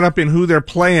get caught up in who they're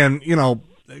playing,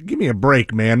 give me a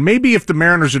break, man. Maybe if the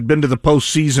Mariners had been to the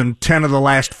postseason 10 of the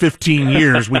last 15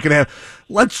 years, we could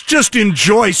let's just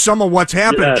enjoy some of what's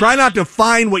happened. Yes. Try not to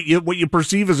find what you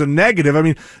perceive as a negative. I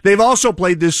mean, they've also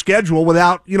played this schedule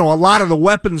without, a lot of the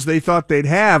weapons they thought they'd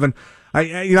have. And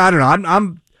I don't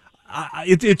know.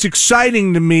 It's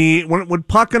exciting to me when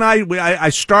Puck and I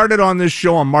started on this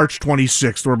show on March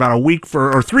 26th. We're about a week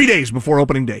or 3 days before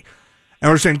opening day. And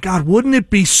we're saying, God, wouldn't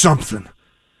it be something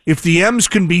if the M's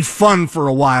can be fun for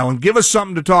a while and give us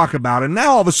something to talk about? And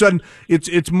now all of a sudden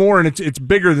it's more and it's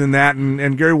bigger than that.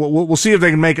 And Gary, we'll see if they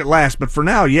can make it last. But for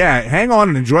now, hang on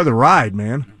and enjoy the ride,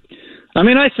 man. I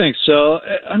mean, I think so.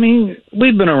 I mean,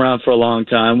 we've been around for a long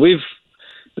time.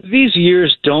 These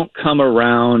years don't come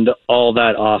around all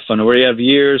that often, where you have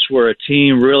years where a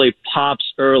team really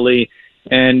pops early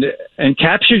and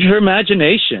captures your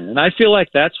imagination. And I feel like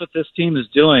that's what this team is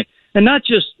doing. And not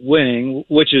just winning,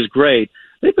 which is great,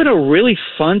 they've been a really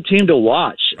fun team to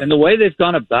watch. And the way they've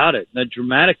gone about it, the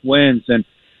dramatic wins, and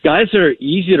guys that are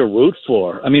easy to root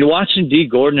for. I mean, watching D.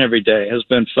 Gordon every day has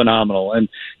been phenomenal. And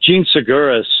Gene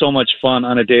Segura is so much fun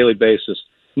on a daily basis.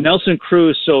 Nelson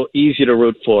Cruz so easy to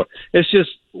root for. It's just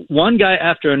one guy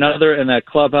after another in that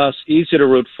clubhouse, easy to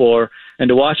root for, and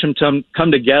to watch them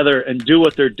come together and do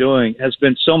what they're doing has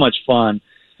been so much fun.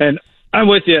 And I'm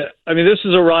with you. I mean, this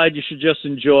is a ride you should just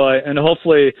enjoy, and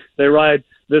hopefully they ride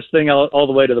this thing out all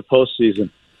the way to the postseason.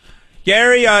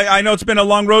 Gary, I know it's been a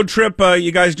long road trip.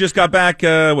 You guys just got back,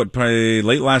 probably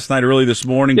late last night, early this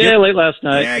morning. Yeah, late last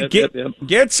night. Yeah,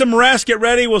 get some rest, get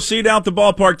ready. We'll see you down at the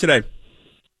ballpark today.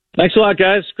 Thanks a lot,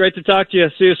 guys. Great to talk to you.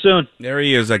 See you soon. There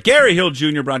he is. Gary Hill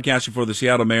Jr., broadcasting for the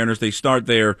Seattle Mariners. They start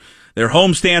their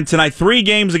homestand tonight. 3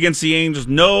 games against the Angels.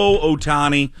 No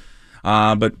Ohtani,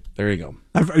 but there you go.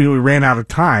 We ran out of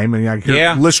time, and I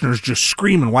hear listeners just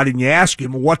screaming, why didn't you ask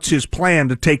him what's his plan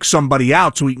to take somebody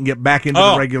out so he can get back into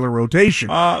the regular rotation?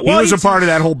 He was a part of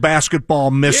that whole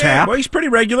basketball mishap. Yeah, well, he's pretty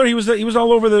regular. He was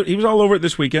all over it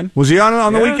this weekend. Was he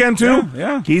on the weekend too?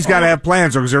 Yeah. He's got to have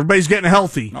plans because everybody's getting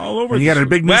healthy. All over. And you got a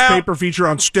big newspaper feature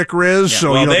on Stick Riz. Yeah,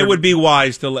 so they would be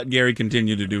wise to let Gary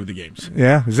continue to do the games.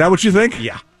 Yeah, is that what you think?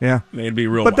 Yeah. They'd be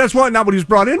real. But wise. that's not what he was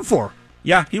brought in for.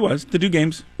 Yeah, he was to do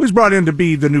games. He was brought in to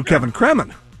be the new Kevin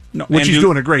Kremen. No, which he's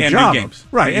doing a great job. Games.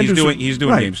 Right, and he's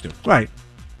doing games too. Right.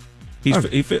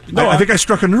 I think I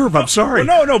struck a nerve. I'm sorry.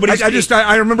 No, but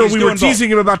I remember we were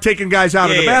teasing him about taking guys out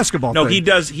of the basketball. No, thing.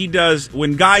 He does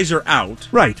when guys are out.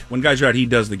 Right. When guys are out, he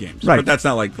does the games. Right. But that's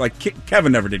not like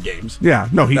Kevin never did games. Yeah,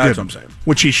 no, he did. That's what I'm saying.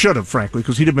 Which he should have, frankly,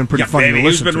 because he'd have been pretty funny to listen to.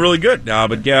 He's been really good.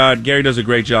 But Gary does a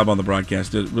great job on the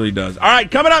broadcast. It really does. All right,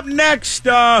 coming up next,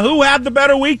 who had the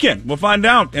better weekend? We'll find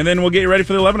out, and then we'll get you ready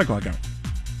for the 11 o'clock hour.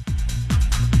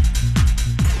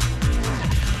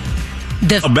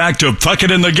 Back to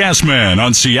Puckett and the Gas Man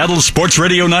on Seattle Sports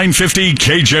Radio 950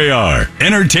 KJR.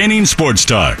 Entertaining sports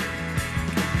talk.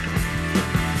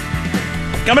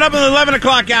 Coming up in the 11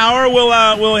 o'clock hour,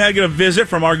 we'll get a visit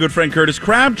from our good friend Curtis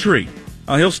Crabtree.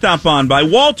 He'll stop on by.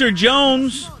 Walter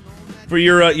Jones, for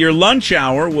your lunch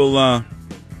hour, will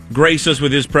grace us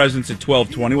with his presence at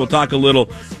 12:20. We'll talk a little,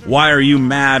 why are you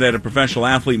mad at a professional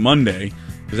athlete Monday?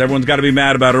 Because everyone's got to be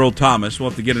mad about Earl Thomas. We'll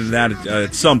have to get into that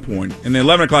at some point. In the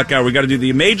 11 o'clock hour, we got to do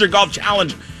the Major Golf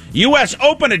Challenge. U.S.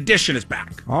 Open edition is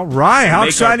back. All right. How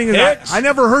exciting is that? I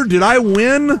never heard. Did I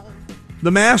win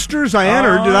the Masters? I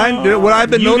entered. Would I have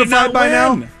been notified by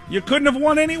now? You couldn't have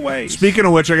won anyway. Speaking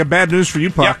of which, I got bad news for you,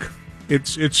 Puck.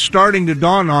 Yep. It's starting to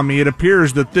dawn on me. It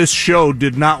appears that this show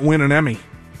did not win an Emmy.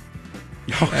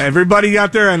 Everybody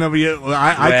out there, I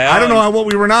don't know what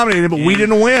we were nominated, but we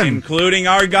didn't win. Including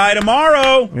our guy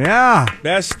tomorrow. Yeah.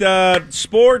 Best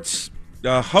sports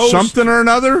host. Something or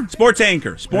another? Sports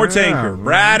anchor.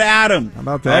 Brad Adam. How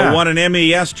about that? Won an Emmy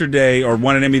yesterday, or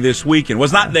won an Emmy this weekend.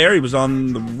 Was not there. He was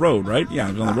on the road, right? Yeah,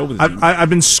 he was on the road with the team. I've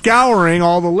been scouring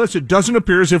all the lists. It doesn't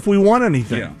appear as if we won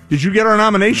anything. Yeah. Did you get our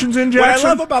nominations in, Jackson? What I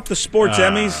love about the sports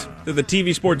Emmys, the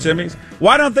TV sports Emmys,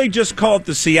 why don't they just call it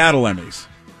the Seattle Emmys?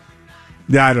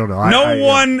 Yeah, I don't know. No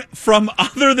one from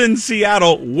other than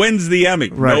Seattle wins the Emmy.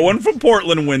 Right. No one from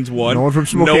Portland wins one. No one from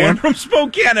Spokane? No one from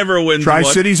Spokane ever wins one.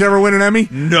 Tri-Cities ever win an Emmy?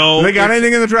 No. Do they got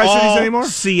anything in the Tri-Cities anymore?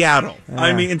 Seattle. Yeah.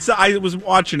 I mean, I was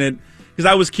watching it because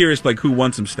I was curious, like, who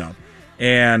won some stuff.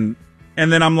 And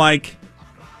then I'm like,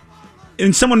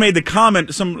 and someone made the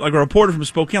comment, a reporter from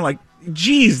Spokane, like,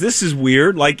 geez, this is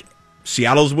weird. Like,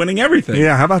 Seattle's winning everything.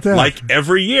 Yeah, how about that? Like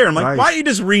every year. I'm like, why don't you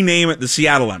just rename it the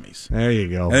Seattle Emmys? There you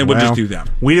go. And then we'll just do that.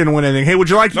 We didn't win anything. Hey, would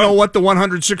you like to know what the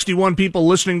 161 people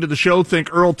listening to the show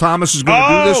think Earl Thomas is going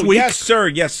to do this week? Yes, sir.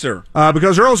 Yes, sir.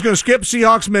 Because Earl's going to skip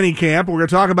Seahawks minicamp. We're going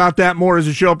to talk about that more as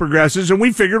the show progresses. And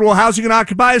we figured, well, how's he going to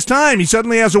occupy his time? He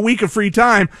suddenly has a week of free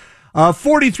time.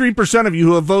 43% of you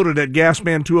who have voted at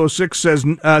Gasman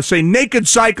 206 say naked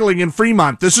cycling in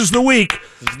Fremont. This is the week.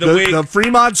 This is the week. The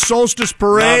Fremont Solstice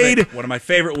Parade. One of my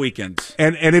favorite weekends.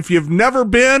 And if you've never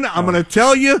been, I'm going to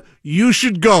tell you, you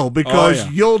should go because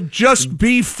you'll just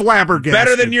be flabbergasted.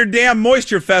 Better than your damn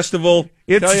Moisture Festival.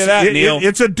 Tell you that, Neil.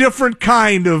 It's a different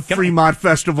kind of Fremont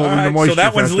Festival than the Moisture Festival. So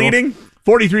that one's leading?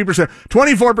 43%.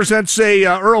 24% say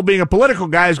Earl, being a political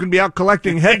guy, is going to be out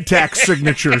collecting head tax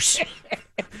signatures.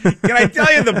 Can I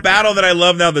tell you the battle that I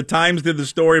love now? The Times did the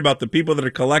story about the people that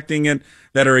are collecting it.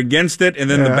 that are against it, and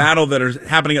then the battle that are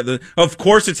happening of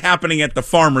course it's happening at the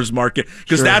farmers market,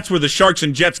 because that's where the Sharks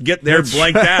and Jets get their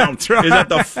blank down, right. Is at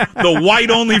the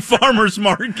white-only farmers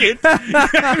market.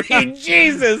 I mean,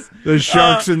 Jesus. The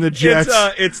Sharks and the Jets.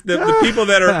 It's the people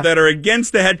that are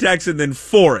against the head tax and then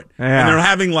for it. Yeah. And they're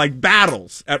having like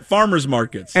battles at farmers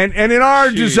markets. And in our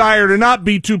desire to not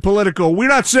be too political, we're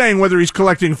not saying whether he's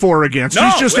collecting for or against. No,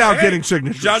 he's just out getting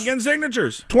signatures. Out getting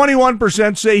signatures.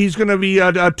 21% say he's going to be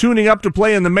tuning up to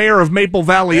play in the Mayor of Maple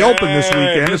Valley Open this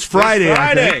weekend. It's Friday,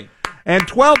 I think. And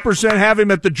 12% have him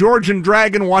at the Georgian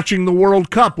Dragon watching the World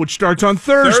Cup, which starts on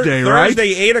Thursday, right?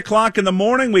 Thursday, 8 o'clock in the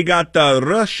morning. We got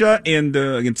Russia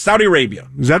and Saudi Arabia.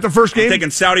 Is that the first game? I'm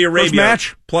taking Saudi Arabia first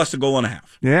match? Plus a goal and a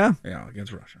half. Yeah? Yeah,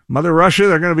 against Russia. Mother Russia,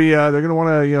 they're going to be, they're going to want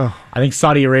to, I think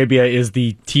Saudi Arabia is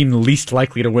the team least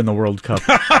likely to win the World Cup.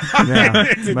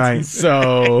 Yeah, right.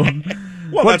 So...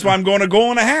 Well, that's why I'm going a goal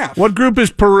and a half. What group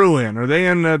is Peru in? Are they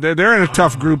in? They're in a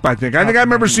tough group, I think. I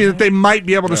remember seeing that they might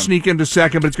be able to sneak into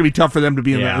second, but it's going to be tough for them to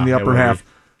be in the upper half.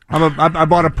 I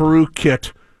bought a Peru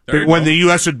kit when the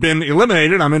U.S. had been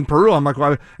eliminated. I'm in Peru. I'm like,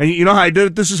 well, and you know how I did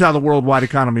it? This is how the worldwide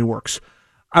economy works.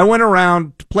 I went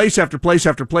around place after place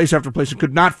after place after place and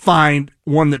could not find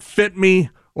one that fit me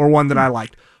or one that I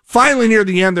liked. Finally, near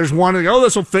the end, there's one.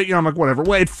 This will fit you. I'm like, whatever.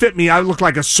 Well, it fit me. I look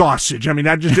like a sausage. I mean,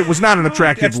 it was not an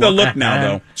attractive That's the look now,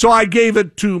 though. So I gave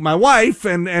it to my wife,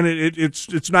 and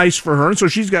it's nice for her. And so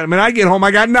she's got. I mean, I get home,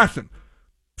 I got nothing.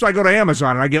 So I go to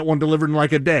Amazon and I get one delivered in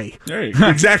like a day. There you go. The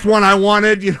exact one I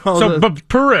wanted, So, but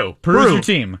Peru's your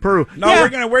team. Peru. No,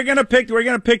 we're gonna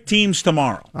pick teams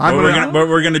tomorrow.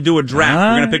 We're gonna do a draft.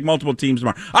 We're gonna pick multiple teams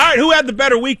tomorrow. All right, who had the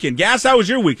better weekend? Gas, how was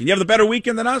your weekend? You have the better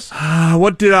weekend than us?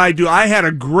 What did I do? I had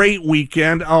a great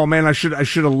weekend. Oh man, I should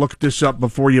have looked this up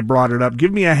before you brought it up.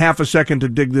 Give me a half a second to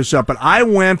dig this up. But I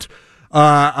went.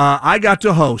 I got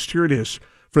to host. Here it is.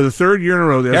 For the third year in a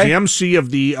row, there's the MC of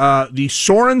the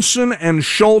Sorensen and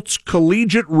Schultz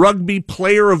Collegiate Rugby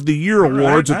Player of the Year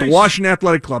Awards at the Washington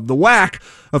Athletic Club. The WAC,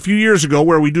 a few years ago,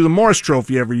 where we do the Morris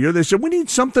Trophy every year, they said, we need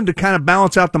something to kind of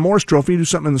balance out the Morris Trophy, do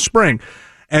something in the spring.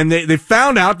 And they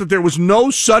found out that there was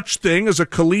no such thing as a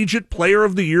Collegiate Player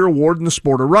of the Year award in the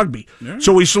sport of rugby. Yeah.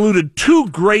 So we saluted two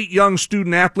great young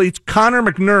student athletes, Connor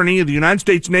McNerney of the United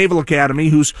States Naval Academy,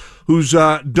 who's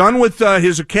done with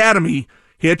his academy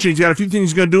hitch. He's got a few things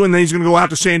he's going to do, and then he's going to go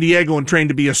out to San Diego and train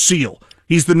to be a SEAL.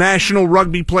 He's the National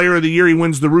Rugby Player of the Year. He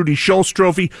wins the Rudy Schultz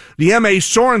Trophy. The M.A.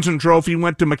 Sorensen Trophy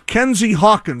went to Mackenzie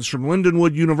Hawkins from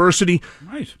Lindenwood University.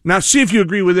 Nice. Now, see if you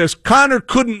agree with this. Connor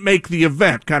couldn't make the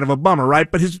event. Kind of a bummer,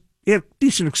 right? But he had a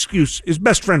decent excuse. His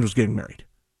best friend was getting married.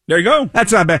 There you go.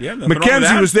 That's not bad. Yeah,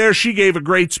 Mackenzie was there. She gave a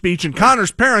great speech, and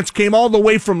Connor's parents came all the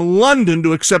way from London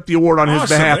to accept the award on his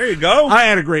behalf. There you go. I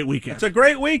had a great weekend. It's a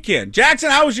great weekend.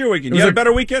 Jackson, how was your weekend? You had a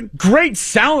better weekend? Great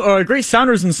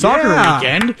Sounders and Soccer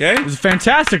weekend. Okay. It was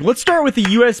fantastic. Let's start with the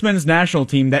U.S. men's national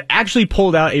team that actually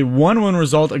pulled out a 1-1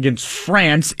 result against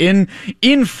France in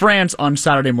France on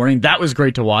Saturday morning. That was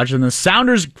great to watch. And the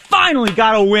Sounders finally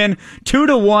got a win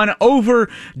 2-1 over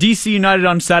DC United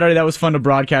on Saturday. That was fun to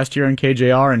broadcast here on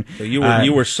KJR. And so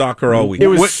you were soccer all week. It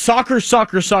was soccer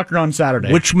on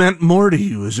Saturday. Which meant more to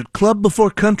you. Is it club before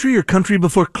country or country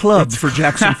before club for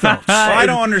Jackson Phelps? Well, I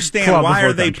don't understand. Why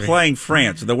are they playing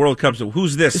France? The World Cup. So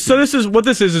who's this? So this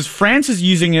is France is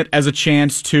using it as a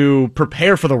chance to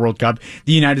prepare for the World Cup.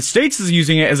 The United States is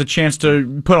using it as a chance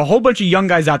to put a whole bunch of young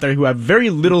guys out there who have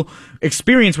very little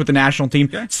experience with the national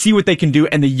team, see what they can do,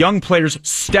 and the young players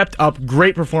stepped up.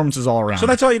 Great performances all around. So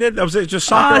that's all you did? That was it? Just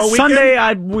soccer all weekend?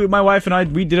 Sunday, my wife and I,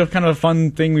 we did a kind of a fun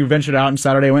thing. We ventured out, and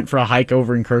Saturday I went for a hike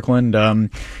over in Kirkland,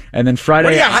 and then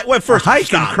Friday... First,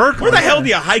 hike in Kirkland? Where the hell do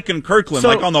you hike in Kirkland?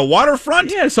 Like on the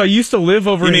waterfront? Yeah, so I used to live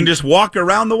over You mean just walk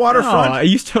around the waterfront? I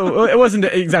used to... It wasn't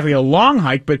exactly a long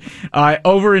hike, but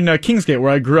over in Kingsgate,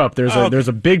 where I grew up, there's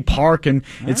a big park, and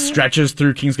it stretches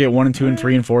through Kingsgate 1 and 2 and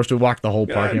 3 and 4, so we walked the whole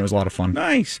park, and it was a lot of fun.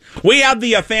 Nice. We had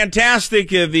the fantastic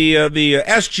the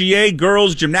SGA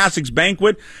Girls Gymnastics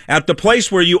Banquet at the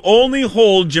place where you only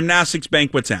hold gymnastics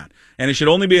banquets at, and it should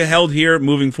only be held here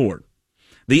moving forward.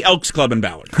 The Elks Club in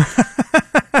Ballard.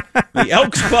 The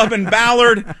Elks Club in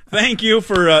Ballard. Thank you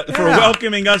for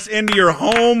welcoming us into your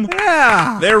home.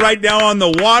 Yeah, they're right down on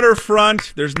the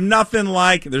waterfront. There's nothing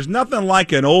like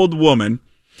an old woman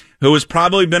who has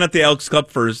probably been at the Elks Club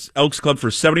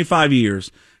for 75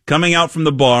 years. Coming out from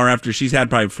the bar after she's had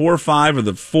probably 4 or 5 of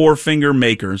the 4-finger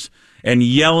makers and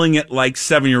yelling at like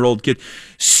 7-year-old kids,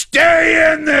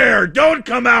 "Stay in there! Don't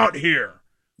come out here!"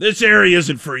 This area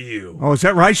isn't for you. Oh, is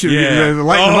that right? Should Yeah.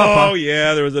 lighten them up, huh? Oh,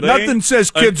 yeah. There was Nothing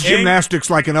says kids gymnastics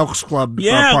like an Elks Club.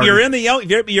 Yeah, party. we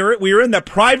were in the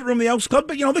private room of the Elks Club,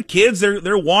 but the kids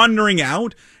they're wandering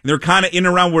out and they're kind of in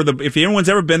and around where if anyone's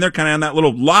ever been there, kind of in that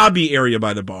little lobby area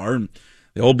by the bar. And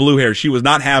the old blue hair, she was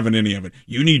not having any of it.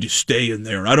 You need to stay in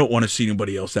there. I don't want to see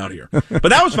anybody else out here. But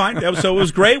that was fine. So it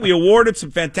was great. We awarded some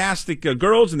fantastic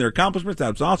girls and their accomplishments.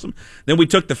 That was awesome. Then we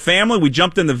took the family. We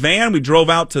jumped in the van. We drove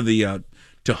out to the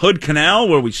to Hood Canal,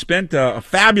 where we spent a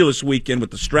fabulous weekend with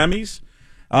the Stremmies.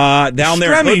 Down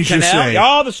there at Hood Canal.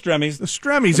 All the Stremmies. The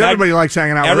Stremmies. Everybody likes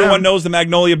hanging out with them. Everyone knows the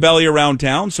Magnolia Belly around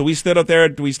town, so we stayed up there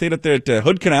at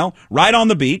Hood Canal, right on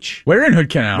the beach. Where in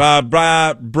Hood Canal?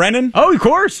 Brennan. Oh, of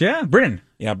course, yeah, Brennan.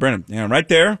 Yeah, Brennan. Yeah, right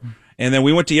there. And then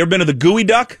we went to, you ever been to the Gooey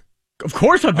Duck? Of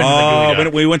course I've been to the Gooey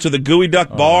Duck. We went to the Gooey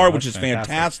Duck bar, which is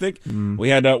fantastic. We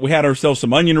had ourselves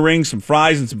some onion rings, some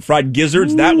fries, and some fried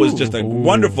gizzards. That was just a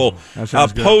wonderful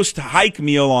post-hike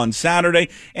meal on Saturday.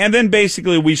 And then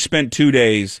basically we spent 2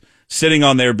 days sitting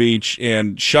on their beach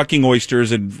and shucking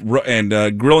oysters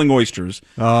and grilling oysters.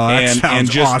 And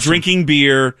just awesome. drinking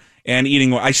beer and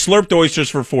eating. I slurped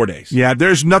oysters for 4 days. Yeah,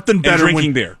 there's nothing better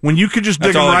drinking beer. When you could just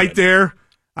dig them right there.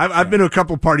 I've been to a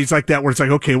couple of parties like that where it's like,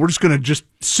 okay, we're just going to just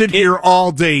sit here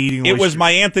all day eating oysters. It was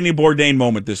my Anthony Bourdain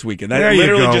moment this weekend. I you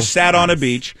literally go. just sat on a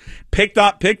beach, picked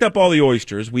up all the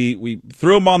oysters. We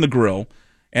threw them on the grill,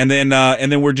 and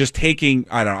then we're just taking.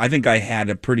 I don't know. I think I had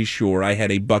a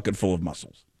bucket full of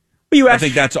mussels. I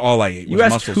think that's all I ate. You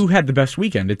asked mussels. Who had the best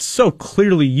weekend. It's so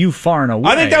clearly you far and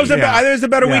away. I think that was a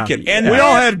better weekend. And we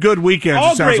all had good weekends.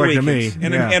 All it sounds great like weekends. to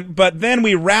me. But then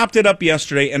we wrapped it up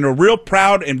yesterday, and a real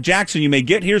proud. And Jackson, you may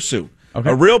get here soon.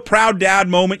 Okay. A real proud dad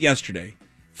moment yesterday.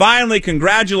 Finally,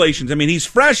 congratulations. I mean, he's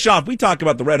fresh off. We talk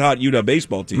about the red hot UW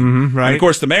baseball team. Right. And of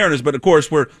course, the Mariners. But of course,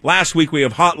 last week we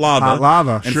have Hot Lava. Hot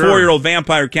Lava, and sure. 4-year-old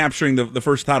Vampire capturing the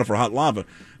first title for Hot Lava.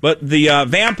 But the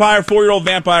 4-year-old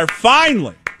Vampire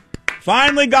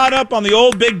finally got up on the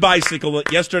old big bicycle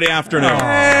yesterday afternoon.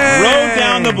 Rode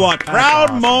down the block.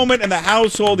 Proud moment in the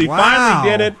household. He finally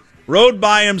did it. Rode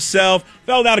by himself.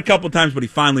 Fell down a couple times, but he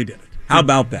finally did it. How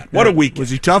about that? What a weekend.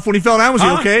 Was he tough when he fell down? Was he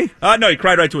okay? No, he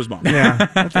cried right to his mom. Yeah.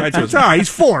 That's all right. He's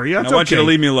 4. Yeah, I want you to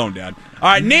leave me alone, Dad. All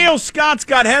right, Neil Scott's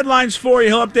got headlines for you.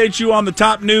 He'll update you on the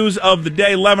top news of the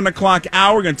day, 11 o'clock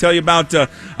hour. We're going to tell you about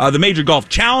the Major Golf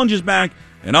Challenge is back.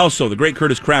 And also, the great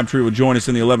Curtis Crabtree will join us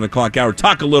in the 11 o'clock hour.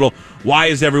 Talk a little, why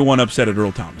is everyone upset at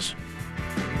Earl Thomas?